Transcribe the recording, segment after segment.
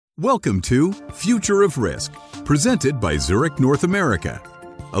Welcome to Future of Risk, presented by Zurich North America.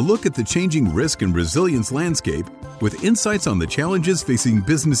 A look at the changing risk and resilience landscape with insights on the challenges facing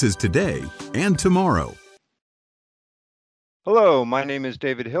businesses today and tomorrow. Hello, my name is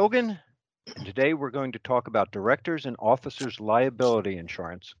David Hilgen, and today we're going to talk about directors and officers liability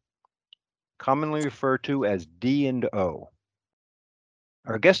insurance, commonly referred to as D&O.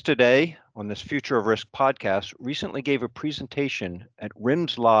 Our guest today on this Future of Risk podcast recently gave a presentation at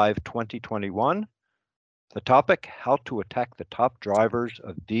RIMS Live 2021. The topic, how to attack the top drivers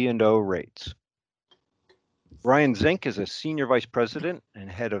of D&O rates. Brian Zink is a Senior Vice President and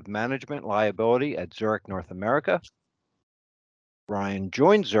Head of Management Liability at Zurich North America. Brian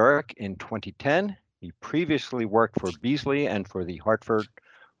joined Zurich in 2010. He previously worked for Beasley and for the Hartford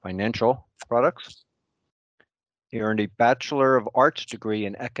Financial Products. He earned a Bachelor of Arts degree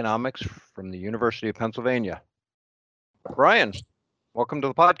in economics from the University of Pennsylvania. Brian, welcome to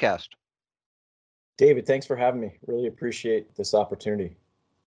the podcast. David, thanks for having me. Really appreciate this opportunity.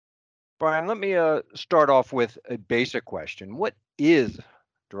 Brian, let me start off with a basic question. What is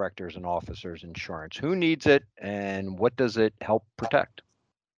directors and officers insurance? Who needs it, and what does it help protect?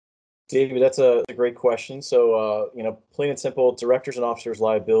 David, that's a great question. So, plain and simple, directors and officers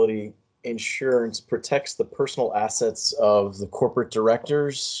liability insurance protects the personal assets of the corporate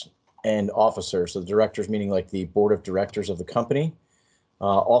directors and officers. So the directors meaning like the board of directors of the company.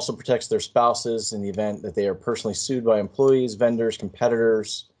 Also protects their spouses in the event that they are personally sued by employees, vendors,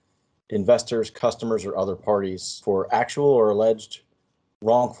 competitors, investors, customers, or other parties for actual or alleged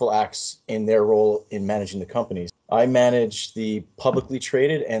wrongful acts in their role in managing the companies. I manage the publicly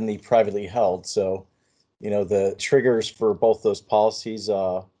traded and the privately held. So, the triggers for both those policies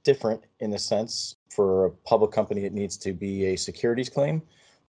are different in a sense. For a public company, it needs to be a securities claim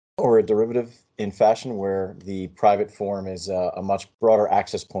or a derivative in fashion, where the private form is a much broader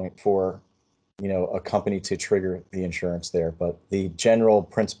access point for, a company to trigger the insurance there. But the general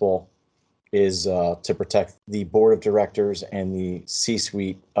principle is to protect the board of directors and the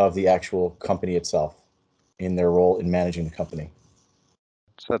C-suite of the actual company itself in their role in managing the company.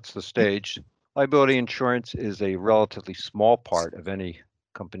 Sets the stage. Liability insurance is a relatively small part of any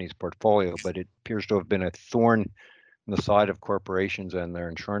company's portfolio, but it appears to have been a thorn in the side of corporations and their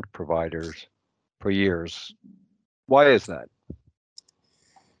insurance providers for years. Why is that?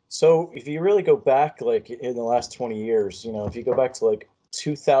 So if you really go back, like in the last 20 years, if you go back to like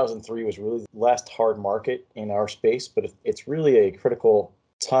 2003 was really the last hard market in our space, but it's really a critical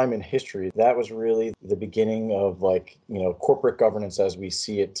time in history. That was really the beginning of corporate governance as we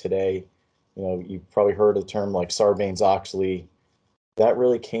see it today. You've probably heard the term like Sarbanes-Oxley. That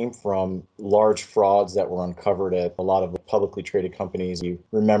really came from large frauds that were uncovered at a lot of the publicly traded companies. You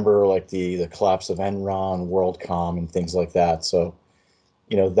remember like the collapse of Enron, WorldCom, and things like that. So,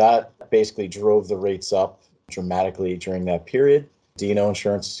 that basically drove the rates up dramatically during that period. D&O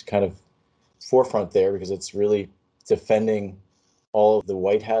insurance is kind of forefront there because it's really defending all of the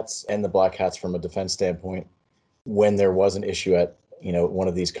white hats and the black hats from a defense standpoint when there was an issue at one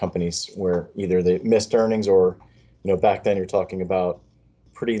of these companies where either they missed earnings or back then you're talking about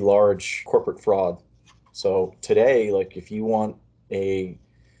pretty large corporate fraud. So today, like if you want a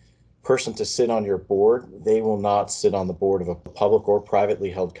person to sit on your board, they will not sit on the board of a public or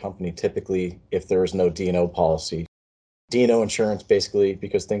privately held company, typically if there is no D&O policy. D&O insurance, basically,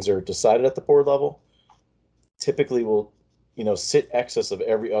 because things are decided at the board level, typically will sit excess of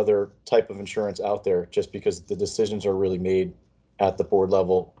every other type of insurance out there just because the decisions are really made at the board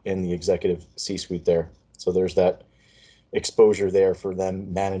level in the executive C-suite there. So there's that exposure there for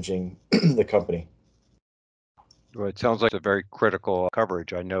them managing the company. Well, it sounds like a very critical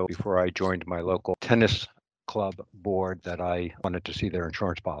coverage. I know before I joined my local tennis club board that I wanted to see their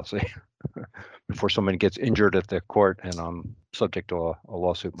insurance policy before someone gets injured at the court and I'm subject to a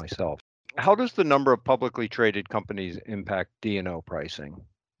lawsuit myself. How does the number of publicly traded companies impact D&O pricing?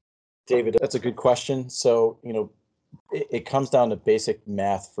 David, that's a good question. So, it comes down to basic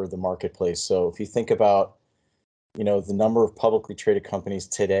math for the marketplace. So if you think about, the number of publicly traded companies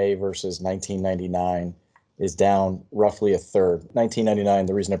today versus 1999 is down roughly a third. 1999,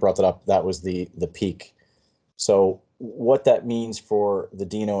 the reason I brought that up, that was the peak. So what that means for the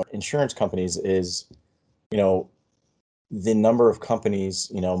D&O insurance companies is, the number of companies,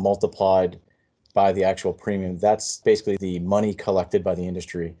 multiplied by the actual premium. That's basically the money collected by the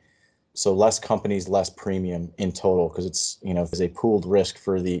industry. So less companies, less premium in total, because it's, is a pooled risk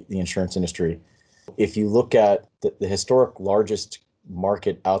for the insurance industry. If you look at the historic largest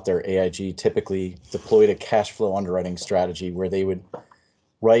market out there, AIG typically deployed a cash flow underwriting strategy where they would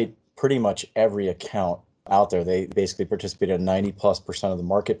write pretty much every account out there. They basically participated in 90+% of the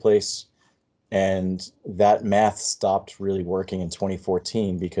marketplace. And that math stopped really working in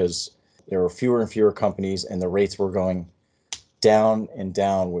 2014 because there were fewer and fewer companies and the rates were going down and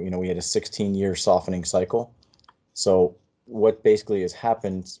down. We had a 16-year softening cycle. So what basically has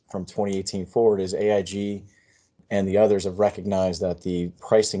happened from 2018 forward is AIG and the others have recognized that the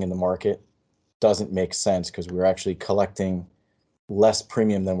pricing in the market doesn't make sense because we're actually collecting less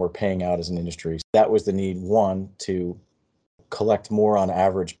premium than we're paying out as an industry. That was the need, one, to collect more on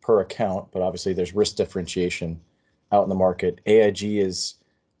average per account, but obviously there's risk differentiation out in the market. AIG has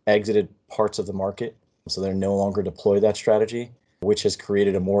exited parts of the market, so they're no longer deploy that strategy, which has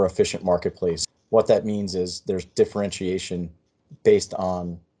created a more efficient marketplace. What that means is there's differentiation based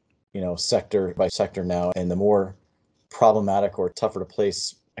on, sector by sector now, and the more problematic or tougher to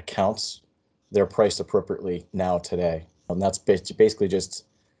place accounts, they're priced appropriately now today. And that's basically just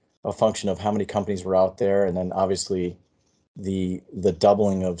a function of how many companies were out there, and then obviously the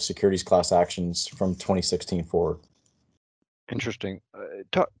doubling of securities class actions from 2016 forward. Interesting.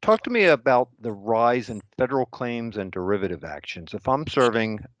 Talk to me about the rise in federal claims and derivative actions. If I'm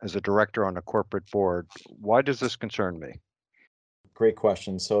serving as a director on a corporate board, why does this concern me? Great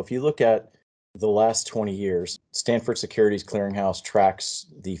question. So if you look at the last 20 years, Stanford Securities Clearinghouse tracks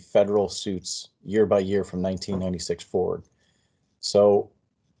the federal suits year by year from 1996 forward. So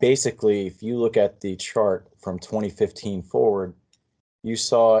basically, if you look at the chart from 2015 forward, you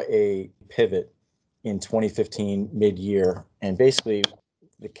saw a pivot in 2015 mid-year, and basically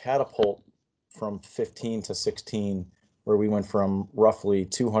the catapult from 15 to 16, where we went from roughly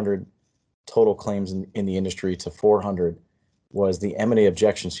 200 total claims in the industry to 400, was the M&A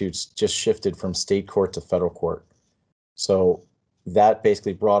objection suits just shifted from state court to federal court. So that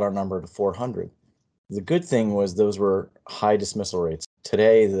basically brought our number to 400. The good thing was those were high dismissal rates.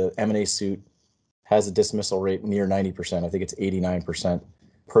 Today, the M&A suit has a dismissal rate near 90%. I think it's 89%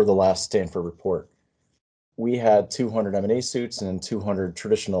 per the last Stanford report. We had 200 M&A suits and 200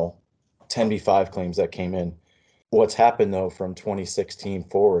 traditional 10b5 claims that came in. What's happened, though, from 2016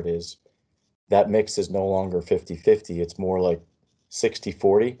 forward is that mix is no longer 50-50. It's more like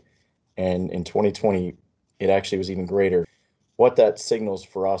 60-40. And in 2020, it actually was even greater. What that signals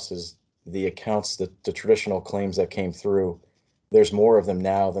for us is the accounts, the traditional claims that came through, there's more of them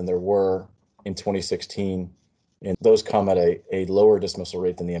now than there were in 2016. And those come at a lower dismissal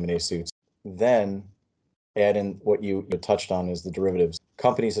rate than the M&A suits. Then add in what you touched on is the derivatives.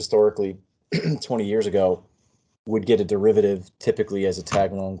 Companies historically, 20 years ago, would get a derivative typically as a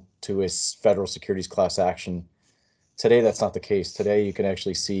tag along to a federal securities class action. Today, that's not the case. Today, you can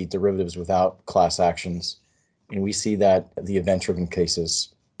actually see derivatives without class actions. And we see that the event-driven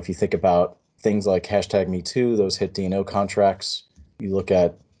cases. If you think about things like #MeToo, those hit D&O contracts. You look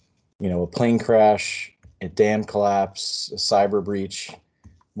at, a plane crash, a dam collapse, a cyber breach.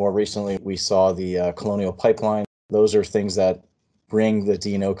 More recently, we saw the Colonial Pipeline. Those are things that bring the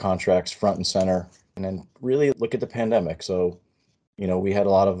D&O contracts front and center. And then really look at the pandemic. So, we had a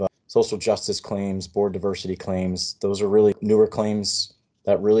lot of social justice claims, board diversity claims. Those are really newer claims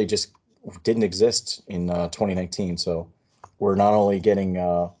that really just didn't exist in 2019. So we're not only getting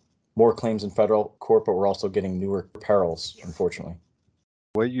more claims in federal court, but we're also getting newer perils, unfortunately.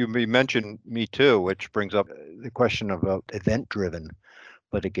 Well, you mentioned Me Too, which brings up the question of event-driven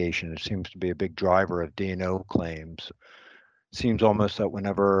litigation. It seems to be a big driver of D&O claims. Seems almost that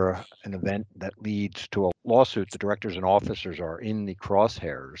whenever an event that leads to a lawsuit, the directors and officers are in the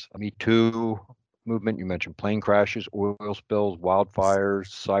crosshairs. Me Too movement, you mentioned plane crashes, oil spills, wildfires,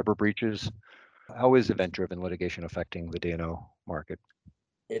 cyber breaches. How is event-driven litigation affecting the D&O market?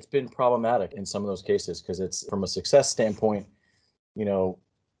 It's been problematic in some of those cases because it's from a success standpoint,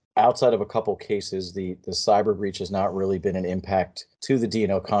 outside of a couple cases, the cyber breach has not really been an impact to the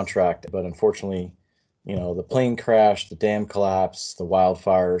D&O contract, but unfortunately, the plane crash, the dam collapse, the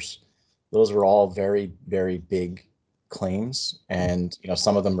wildfires, those were all very, very big claims. And,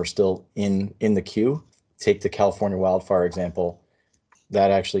 some of them are still in the queue. Take the California wildfire example. That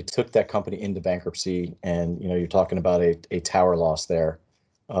actually took that company into bankruptcy. And, you're talking about a tower loss there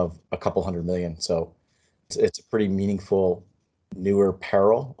of a couple $100 million. So it's a pretty meaningful, newer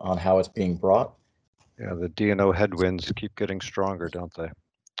peril on how it's being brought. Yeah, the D&O headwinds keep getting stronger, don't they?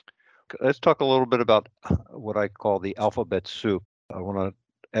 Let's talk a little bit about what I call the alphabet soup. I want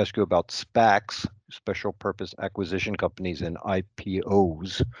to ask you about SPACs, special purpose acquisition companies, and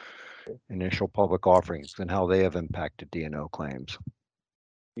IPOs, initial public offerings, and how they have impacted D&O claims.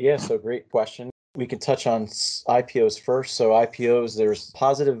 Yeah, so great question. We could touch on IPOs first. So IPOs, there's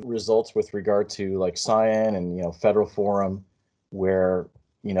positive results with regard to like Cyan and, Federal Forum, where,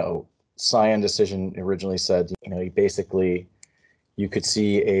 Cyan decision originally said, you could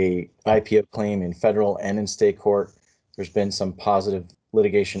see a IPO claim in federal and in state court. There's been some positive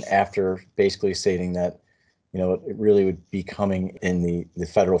litigation after basically stating that, it really would be coming in the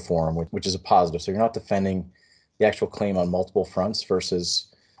federal forum, which is a positive. So you're not defending the actual claim on multiple fronts versus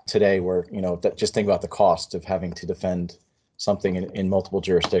today where, just think about the cost of having to defend something in multiple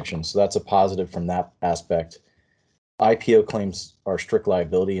jurisdictions. So that's a positive from that aspect. IPO claims are strict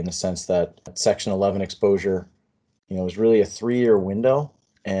liability in the sense that Section 11 exposure, is really a 3-year window.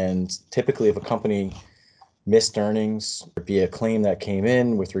 And typically if a company missed earnings, there'd be a claim that came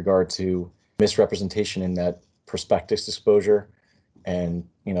in with regard to misrepresentation in that prospectus exposure. And,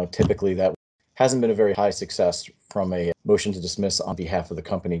 typically that hasn't been a very high success from a motion to dismiss on behalf of the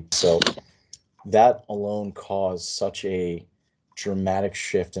company. So that alone caused such a dramatic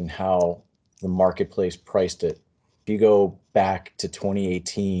shift in how the marketplace priced it. If you go back to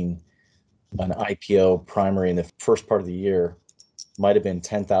 2018, an IPO primary in the first part of the year might have been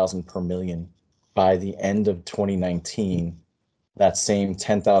 10,000 per million. By the end of 2019, that same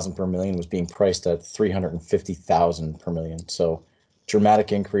 10,000 per million was being priced at 350,000 per million. So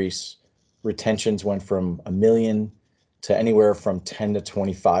dramatic increase. Retentions went from $1 million to anywhere from 10 to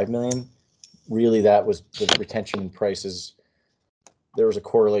 25 million. Really, that was the retention in prices. There was a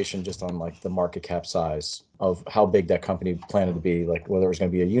correlation just on like the market cap size of how big that company planned to be, like whether it was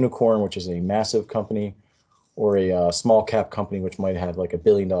going to be a unicorn, which is a massive company, or a small cap company, which might have like $1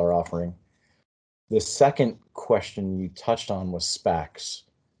 billion offering. The second question you touched on was SPACs.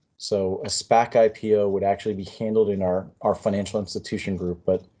 So a SPAC IPO would actually be handled in our financial institution group,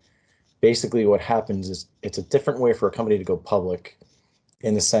 but basically what happens is it's a different way for a company to go public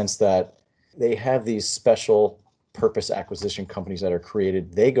in the sense that they have these special purpose acquisition companies that are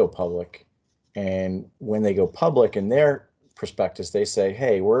created. They go public, and when they go public in their prospectus, they say,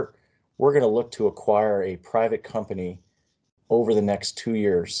 hey, we're going to look to acquire a private company over the next 2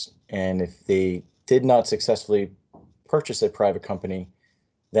 years. And if they did not successfully purchase a private company,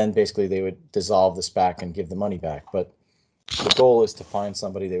 then basically they would dissolve the SPAC and give the money back. But the goal is to find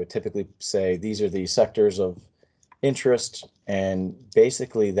somebody. They would typically say, these are the sectors of interest. And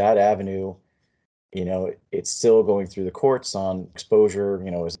basically that avenue, it's still going through the courts on exposure.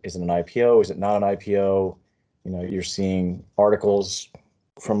 Is it an IPO? Is it not an IPO? You're seeing articles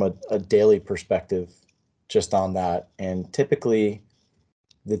from a daily perspective just on that. And typically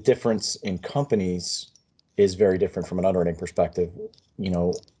the difference in companies is very different from an underwriting perspective.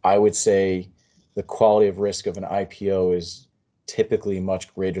 I would say the quality of risk of an IPO is typically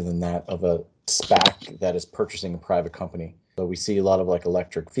much greater than that of a SPAC that is purchasing a private company. So we see a lot of like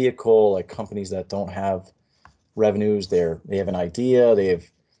electric vehicle, like companies that don't have revenues. They have an idea, they have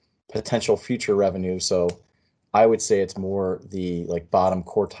potential future revenue. So I would say it's more the like bottom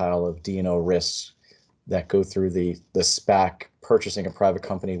quartile of D&O risks that go through the SPAC purchasing a private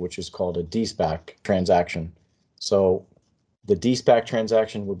company, which is called a de-SPAC transaction. So the de-SPAC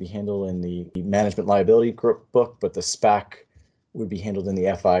transaction would be handled in the management liability group book, but the SPAC would be handled in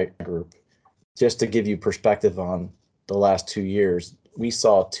the FI group. Just to give you perspective on the last 2 years, we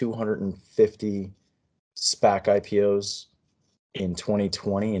saw 250 SPAC IPOs in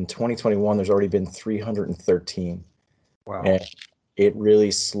 2020. In 2021, there's already been 313. Wow. And it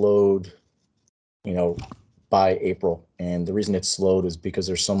really slowed, by April. And the reason it slowed is because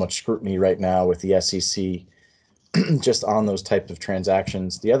there's so much scrutiny right now with the SEC just on those types of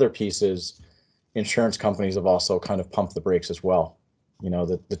transactions. The other piece is insurance companies have also kind of pumped the brakes as well.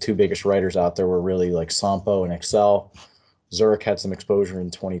 The two biggest writers out there were really like Sompo and Excel. Zurich had some exposure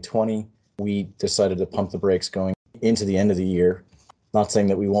in 2020. We decided to pump the brakes going into the end of the year. Not saying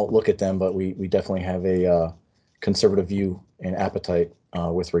that we won't look at them, but we definitely have a conservative view and appetite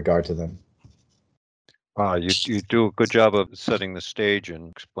with regard to them. Wow, you do a good job of setting the stage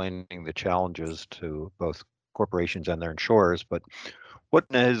and explaining the challenges to both corporations and their insurers, but what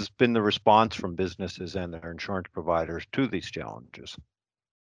has been the response from businesses and their insurance providers to these challenges?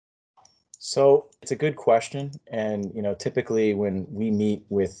 So it's a good question. And, typically when we meet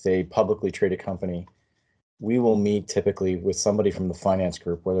with a publicly traded company, we will meet typically with somebody from the finance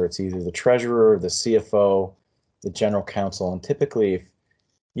group, whether it's either the treasurer, the CFO, the general counsel. And typically, if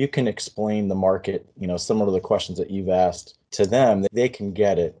you can explain the market, similar to the questions that you've asked to them, they can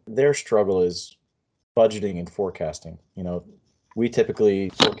get it. Their struggle is budgeting and forecasting. We typically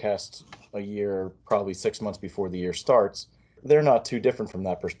forecast a year, probably 6 months before the year starts. They're not too different from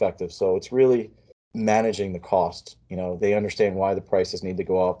that perspective. So it's really managing the cost. They understand why the prices need to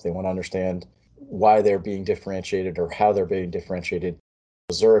go up. They want to understand why they're being differentiated or how they're being differentiated.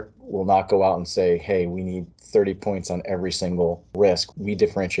 Zurich will not go out and say, hey, we need 30 points on every single risk. We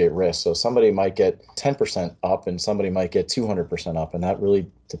differentiate risk. So somebody might get 10% up and somebody might get 200% up. And that really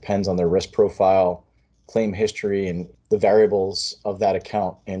depends on their risk profile, claim history, and the variables of that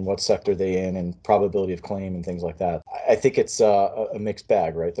account and what sector they in and probability of claim and things like that. I think it's a mixed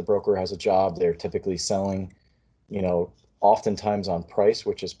bag, right? The broker has a job. They're typically selling, oftentimes on price,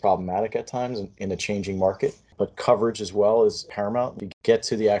 which is problematic at times in a changing market. But coverage as well is paramount. You get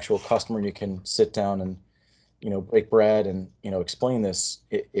to the actual customer and you can sit down and break bread and, explain this,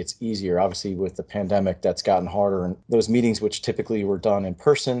 it's easier. Obviously, with the pandemic, that's gotten harder. And those meetings, which typically were done in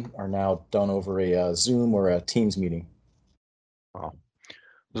person, are now done over a Zoom or a Teams meeting. Wow.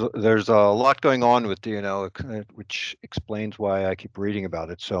 There's a lot going on with D&O, which explains why I keep reading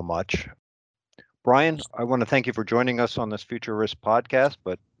about it so much. Brian, I want to thank you for joining us on this Future Risk podcast.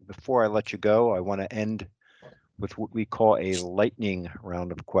 But before I let you go, I want to end with what we call a lightning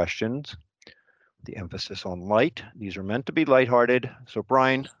round of questions. The emphasis on light. These are meant to be lighthearted. So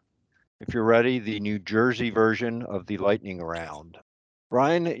Brian, if you're ready, the New Jersey version of the lightning round.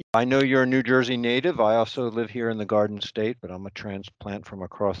 Brian, I know you're a New Jersey native. I also live here in the Garden State, but I'm a transplant from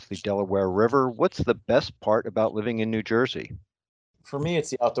across the Delaware River. What's the best part about living in New Jersey? For me, it's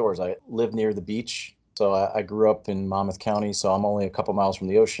the outdoors. I live near the beach. So I grew up in Monmouth County, so I'm only a couple miles from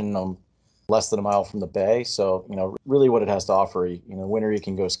the ocean. I'm less than a mile from the bay. So, really what it has to offer, winter you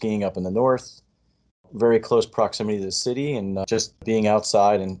can go skiing up in the north. Very close proximity to the city and just being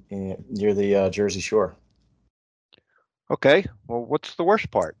outside and near the Jersey Shore. Okay. Well, what's the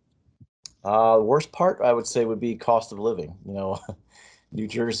worst part? The worst part, I would say, would be cost of living. New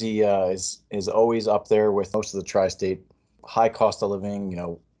Jersey is always up there with most of the tri-state. High cost of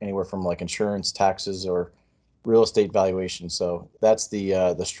living, anywhere from like insurance, taxes, or real estate valuation. So that's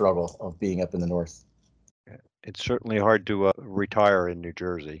the struggle of being up in the north. It's certainly hard to retire in New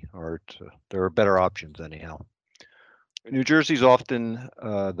Jersey, there are better options anyhow. New Jersey's often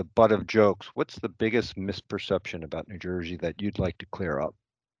the butt of jokes. What's the biggest misperception about New Jersey that you'd like to clear up?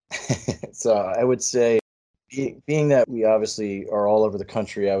 So I would say, being that we obviously are all over the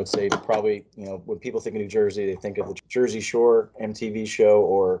country, I would say probably, when people think of New Jersey, they think of the Jersey Shore MTV show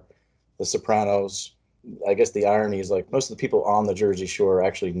or The Sopranos. I guess the irony is like most of the people on the Jersey Shore are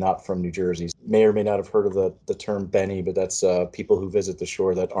actually not from New Jersey. May or may not have heard of the term Benny, but that's people who visit the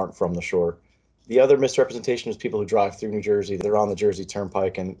shore that aren't from the shore. The other misrepresentation is people who drive through New Jersey. They're on the Jersey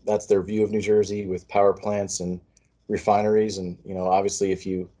Turnpike, and that's their view of New Jersey with power plants and refineries. And, obviously, if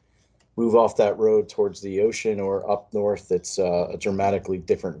you move off that road towards the ocean or up north, it's a dramatically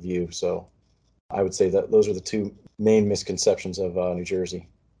different view. So I would say that those are the two main misconceptions of New Jersey.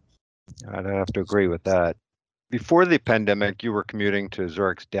 I'd have to agree with that. Before the pandemic, you were commuting to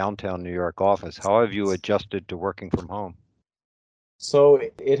Zurich's downtown New York office. How have you adjusted to working from home? So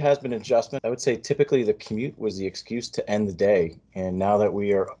it has been an adjustment. I would say typically the commute was the excuse to end the day. And now that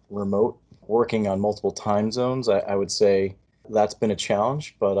we are remote, working on multiple time zones, I would say that's been a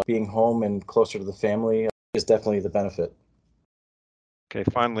challenge. But being home and closer to the family is definitely the benefit. Okay,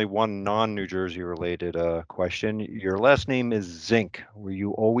 finally, one non-New Jersey related question. Your last name is Zink. Were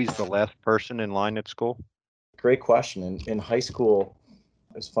you always the last person in line at school? Great question. In high school,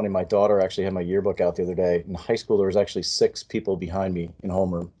 it's funny, my daughter actually had my yearbook out the other day. In high school, there was actually 6 people behind me in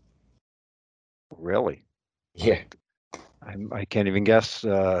homeroom. Really? Yeah. I can't even guess.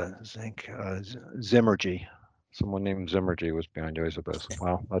 Zink, Zimmergy. Someone named Zimmergy was behind you, I suppose.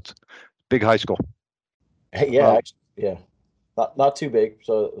 Wow, that's big high school. Yeah, actually, yeah. Not too big.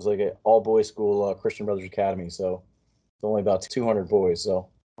 So it was like an all-boys school, Christian Brothers Academy. So it's only about 200 boys. So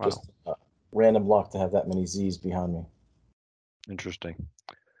wow. Just random luck to have that many Z's behind me. Interesting.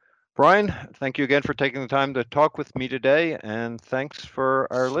 Brian, thank you again for taking the time to talk with me today. And thanks for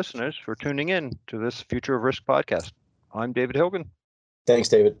our listeners for tuning in to this Future of Risk podcast. I'm David Hilgen. Thanks,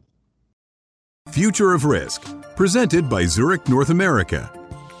 David. Future of Risk, presented by Zurich North America.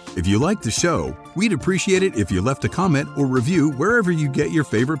 If you like the show, we'd appreciate it if you left a comment or review wherever you get your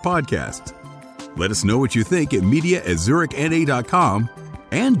favorite podcasts. Let us know what you think at media@zurichna.com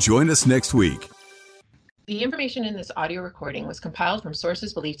and join us next week. The information in this audio recording was compiled from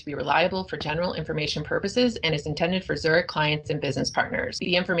sources believed to be reliable for general information purposes and is intended for Zurich clients and business partners.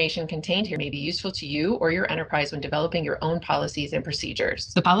 The information contained here may be useful to you or your enterprise when developing your own policies and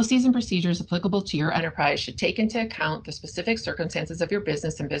procedures. The policies and procedures applicable to your enterprise should take into account the specific circumstances of your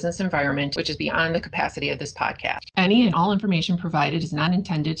business and business environment, which is beyond the capacity of this podcast. Any and all information provided is not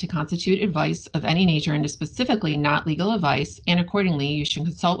intended to constitute advice of any nature and is specifically not legal advice, and accordingly, you should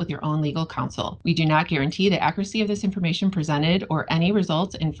consult with your own legal counsel. We do not guarantee guarantee the accuracy of this information presented or any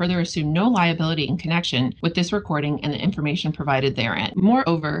results, and further assume no liability in connection with this recording and the information provided therein.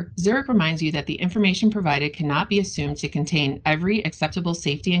 Moreover, Zurich reminds you that the information provided cannot be assumed to contain every acceptable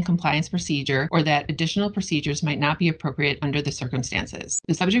safety and compliance procedure, or that additional procedures might not be appropriate under the circumstances.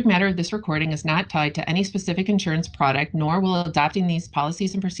 The subject matter of this recording is not tied to any specific insurance product, nor will adopting these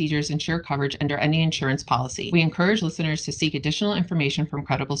policies and procedures ensure coverage under any insurance policy. We encourage listeners to seek additional information from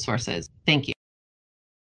credible sources. Thank you.